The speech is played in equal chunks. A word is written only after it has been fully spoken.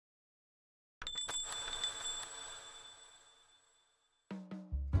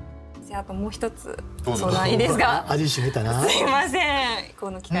生、あともう一つ相談いいですか？味しめたな。すいません、こ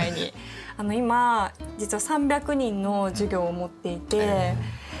の機会に今実は300人の授業を持っていて、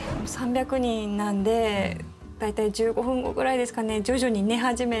300人なんでだいたい15分後ぐらいですかね、徐々に寝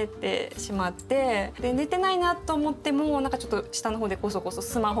始めてしまって、で寝てないなと思ってもなんかちょっと下の方でこそこそ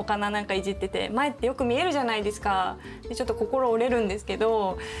スマホかなんかいじってて、前ってよく見えるじゃないですか。でちょっと心折れるんですけ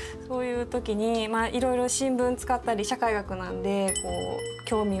ど、そういう時にいろいろ新聞使ったり、社会学なんでこう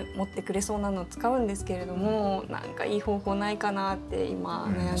興味持ってくれそうなのを使うんですけれども、なんかいい方法ないかなって今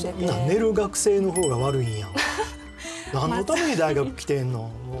悩んでて。寝る学生の方が悪いんやん。何のために大学来てん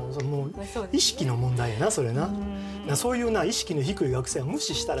の？もう意識の問題やな、それな。そういう意識の低い学生は無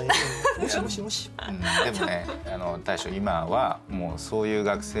視したらいいの。無視無視無視。でもね、大将、今はもうそういう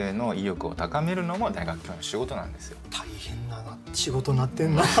学生の意欲を高めるのも大学教員の仕事なんですよ。大変な仕事になって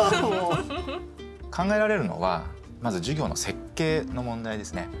んな。考えられるのはまず授業の設計の問題で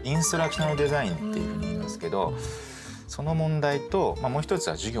すね。インストラクショナルデザインっていうふうに言いますけど、その問題と、もう一つ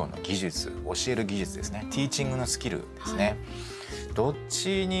は授業の技術、教える技術ですね。ティーチングのスキルですね。どっ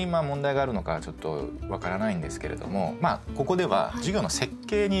ちに問題があるのかちょっとわからないんですけれども、ここでは授業の設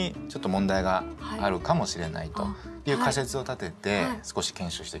計にちょっと問題があるかもしれないという仮説を立てて少し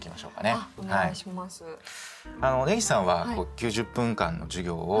検証していきましょうかね。お願いします。根岸さんは90分間の授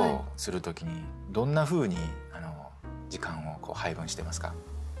業をするときにどんな風に時間を配分してますか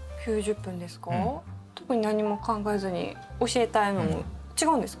？90分ですか？特に何も考えずに教えたいのも違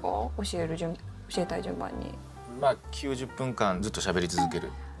うんですか？教えたい順番に。90分間ずっと喋り続ける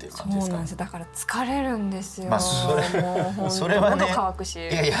っていう感じですか？そうなんです。だから疲れるんですよ。それはね、乾くし。い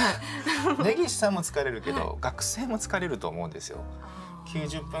やいや、根岸さんも疲れるけど、学生も疲れると思うんですよ。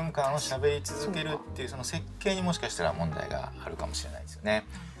90分間を喋り続けるっていうその設計にもしかしたら問題があるかもしれないですよね。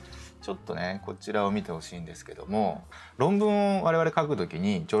ちょっとね、こちらを見てほしいんですけども、論文を我々書くとき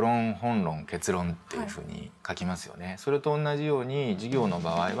に序論、本論、結論っていうふうに書きますよね。それと同じように授業の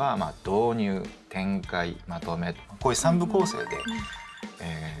場合は導入、展開、まとめ、こういう3部構成で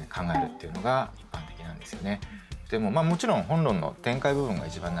考えるっていうのが一般的なんですよね。でももちろん本論の展開部分が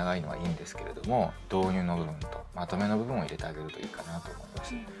一番長いのはいいんですけれども、導入の部分とまとめの部分を入れてあげるといいかなと思いま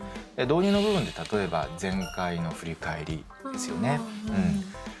す。で、導入の部分で例えば前回の振り返りですよね。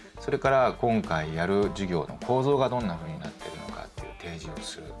それから今回やる授業の構造がどんな風になっているのかっていう提示を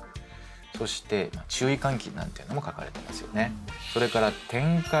する。そして注意喚起なんていうのも書かれてますよね。それから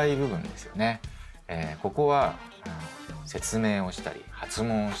展開部分ですよね。ここは説明をしたり発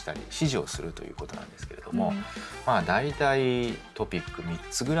問をしたり指示をするということなんですけれども、だいたいトピック3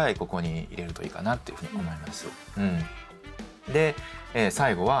つぐらいここに入れるといいかなっていうふうに思います。で、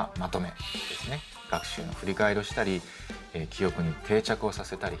最後はまとめですね。学習の振り返りをしたり、記憶に定着をさ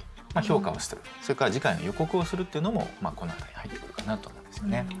せたり、評価をする、それから次回の予告をするっていうのもこの辺りに入ってくるかなと思うんですよ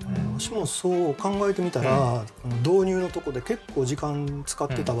ね。私もそう考えてみたら、導入のとこで結構時間使っ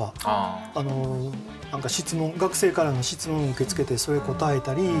てたわ。なんか質問、学生からの質問を受け付けてそれ答え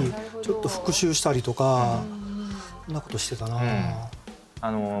たり、ちょっと復習したりとか、そんなことしてたな。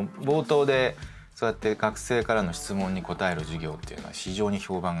冒頭でそうやって学生からの質問に答える授業っていうのは非常に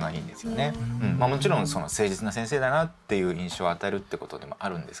評判がいいんですよね。もちろんその誠実な先生だなっていう印象を与えるってことでもあ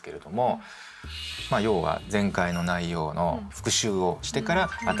るんですけれども、要は前回の内容の復習をしてから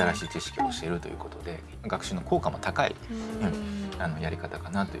新しい知識を教えるということで学習の効果も高い、やり方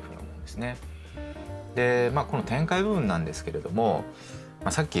かなというふうに思うんですね。で、この展開部分なんですけれども、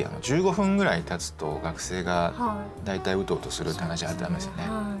さっき15分ぐらい経つと学生がだいたいうとうとするって話あったんですよね。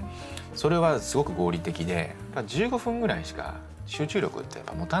それはすごく合理的で、15分ぐらいしか集中力ってやっ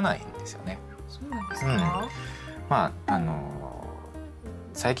ぱ持たないんですよね。そうなんですか？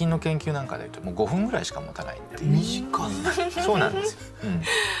最近の研究なんかで言うともう5分ぐらいしか持たないっていう。短い。そうなんですよ。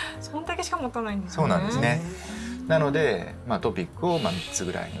そんだけしか持たないんですね。そうなんですね。なので、トピックを3つ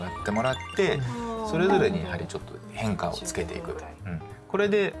ぐらいに割ってもらって、それぞれにやはりちょっと変化をつけていく。これ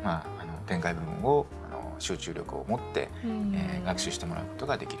で、展開部分を集中力を持って、学習してもらうこと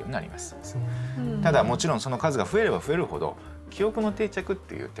ができるようになります。ただもちろんその数が増えれば増えるほど記憶の定着っ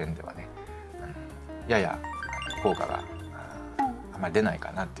ていう点ではね、やや効果があまり出ない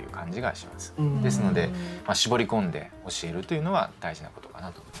かなっていう感じがします。ですので、絞り込んで教えるというのは大事なことか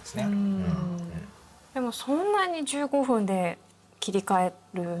なと思いますね。でもそんなに15分で切り替え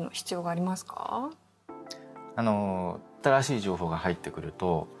る必要がありますか？新しい情報が入ってくる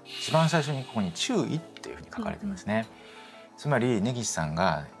と一番最初にここに注意っていうふうに書かれてますね。つまり根岸さん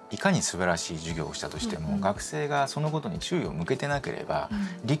がいかに素晴らしい授業をしたとしても、学生がそのことに注意を向けてなければ、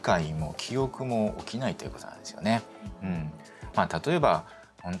理解も記憶も起きないということなんですよね。例えば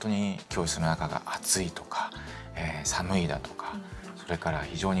本当に教室の中が暑いとか、寒いだとか、それから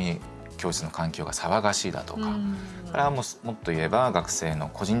非常に教室の環境が騒がしいだとか、それはもっと言えば学生の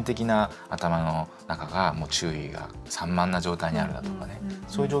個人的な頭の中がもう注意が散漫な状態にあるだとかね、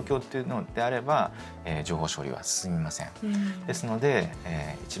そういう状況っていうのであれば、情報処理は進みません。ですので、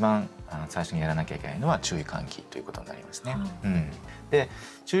一番最初にやらなきゃいけないのは注意喚起ということになりますね。で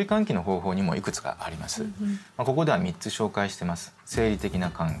注意喚起の方法にもいくつかあります。ここでは3つ紹介してます。生理的な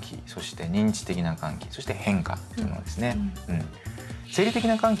喚起、そして認知的な喚起、そして変化というものですね。生理的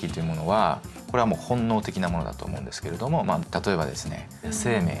な喚起というものはこれはもう本能的なものだと思うんですけれども、例えばですね、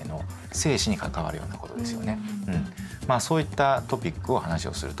生命の生死に関わるようなことですよね。そういったトピックを話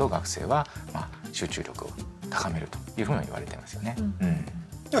をすると学生は集中力を高めるというふうに言われていますよね。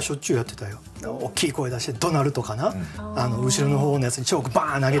いやしょっちゅうやってたよ。大きい声出して怒鳴るとかな、後ろの方のやつにチョーク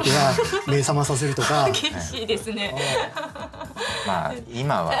バーン投げては目覚まさせるとか。厳しいですね。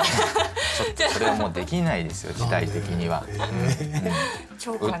今は、ね、ちょっとそれはもうできないですよ、時代的には。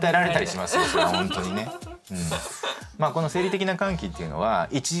訴えられたりしますよ、それは本当にね。この生理的な喚起っていうのは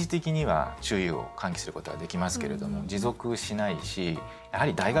一時的には注意を喚起することはできますけれども、持続しないし、やは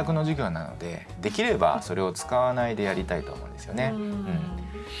り大学の授業なのでできればそれを使わないでやりたいと思うんですよね。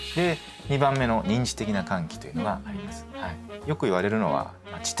で2番目の認知的な喚起というのがあります。よく言われるのは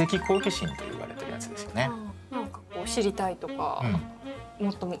知的好奇心と言われてるやつですよね。なんかこう知りたいとか、も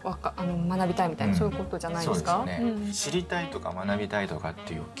っと学びたいみたいな、そういうことじゃないですか。そうですね。知りたいとか学びたいとかっ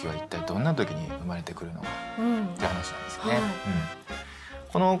ていう欲求は一体どんな時に生まれてくるのかっていう話なんですよね。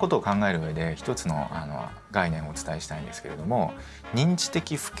このことを考える上で一つの概念をお伝えしたいんですけれども、認知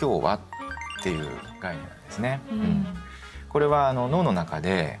的不協和っていう概念なんですね。これは脳の中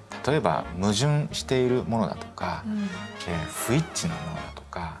で例えば矛盾しているものだとか、不一致なものだと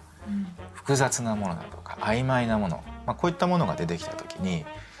か、複雑なものだとか曖昧なもの、こういったものが出てきた時に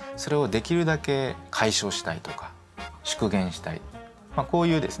それをできるだけ解消したいとか縮減したい、こう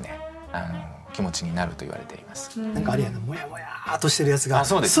いうですね気持ちになると言われています。なんかあれやな、もやもやーっとしてるやつが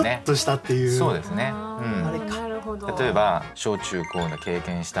スッとしたっていう。そうですね。例えば小中高で経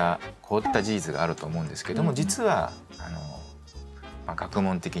験したこういった事実があると思うんですけども、実は学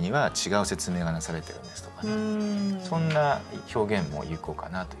問的には違う説明がなされてるんですとかね、そんな表現も有効か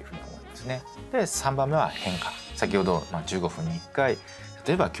なというふうに思うんですね。で3番目は変化。先ほど15分に1回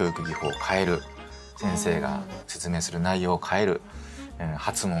例えば教育技法を変える、先生が説明する内容を変える、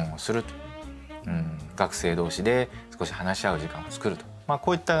発問をする、学生同士で少し話し合う時間を作ると、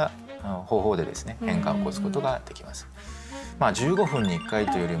こういった方法でですね変化を起こすことができます。15分に1回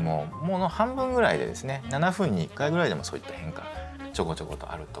というよりももう半分ぐらいでですね、7分に1回ぐらいでもそういった変化ちょこちょこと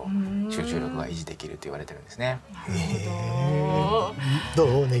あると集中力が維持できると言われてるんですね。ど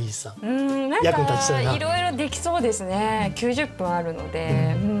う根岸さん、役に立ちそうな。いろいろできそうですね。90分あるの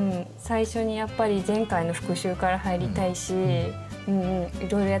で、最初にやっぱり前回の復習から入りたいし、い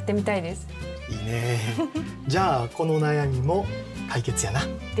ろいろやってみたいです。いいね。じゃあこの悩みも解決やな。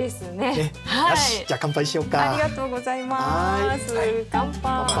ですね。よし、じゃあ乾杯しようか。ありがとうございます。乾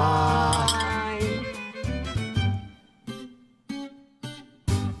杯。